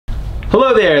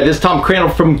Hello there, this is Tom Crandall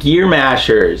from Gear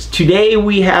Mashers. Today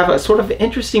we have a sort of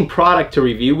interesting product to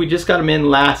review. We just got them in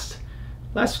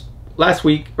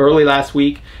early last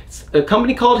week. It's a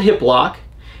company called Hiplok,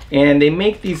 and they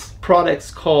make these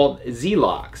products called Z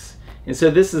Loks. And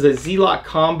so this is a Z Lok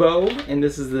Combo, and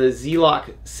this is the Z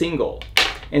Lok Single.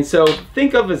 And so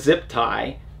think of a zip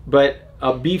tie, but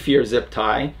a beefier zip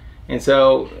tie. And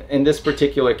so in this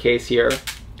particular case here,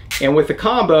 and with the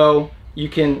combo, you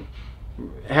can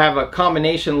have a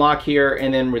combination lock here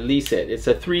and then release it. It's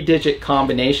a 3-digit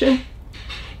combination.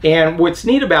 And what's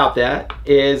neat about that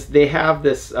is they have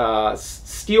this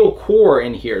steel core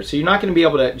in here. So you're not going to be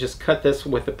able to just cut this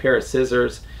with a pair of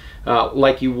scissors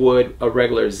like you would a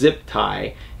regular zip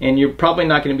tie. And you're probably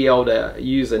not going to be able to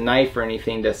use a knife or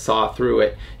anything to saw through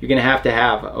it. You're going to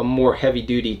have a more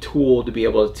heavy-duty tool to be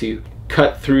able to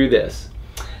cut through this.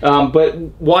 But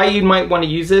why you might want to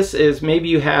use this is maybe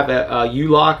you have a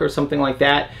U-lock or something like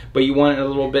that, but you want a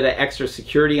little bit of extra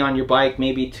security on your bike,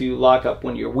 maybe to lock up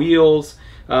one of your wheels.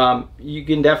 You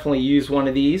can definitely use one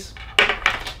of these.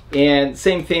 And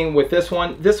same thing with this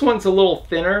one. This one's a little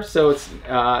thinner, so it's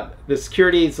the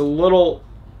security is a little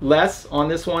less on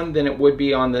this one than it would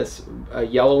be on this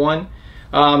yellow one.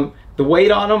 The weight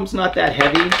on them is not that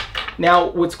heavy.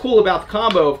 Now, what's cool about the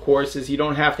combo, of course, is you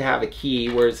don't have to have a key,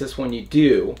 whereas this one you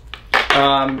do.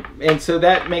 And so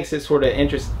that makes it sort of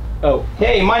interesting. Oh,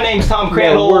 hey, my name's Tom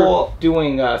Crandall. We're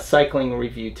doing a cycling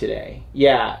review today.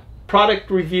 Yeah, product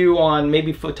review on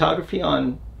maybe photography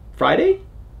on Friday?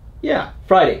 Yeah,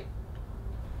 Friday.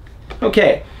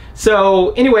 Okay,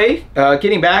 so anyway,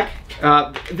 getting back,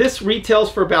 this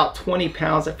retails for about 20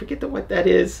 pounds. I forget what that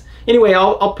is. Anyway,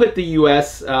 I'll put the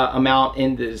US amount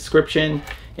in the description.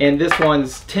 And this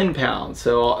one's 10 pounds.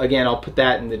 So again, I'll put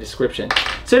that in the description.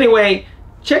 So anyway,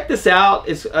 check this out.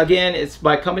 It's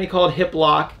by a company called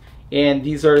Hiplok, and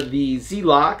these are the Z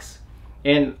Loks.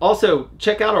 And also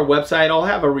check out our website. I'll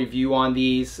have a review on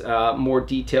these, more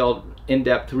detailed,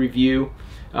 in-depth review.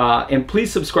 And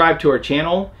please subscribe to our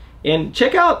channel and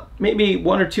check out maybe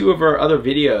one or two of our other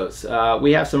videos.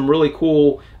 We have some really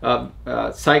cool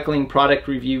cycling product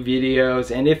review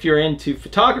videos. And if you're into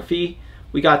photography,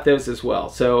 we got those as well.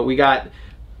 So we got,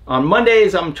 on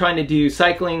Mondays, I'm trying to do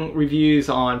cycling reviews.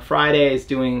 On Fridays,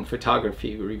 doing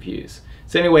photography reviews.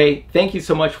 So anyway, thank you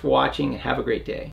so much for watching and have a great day.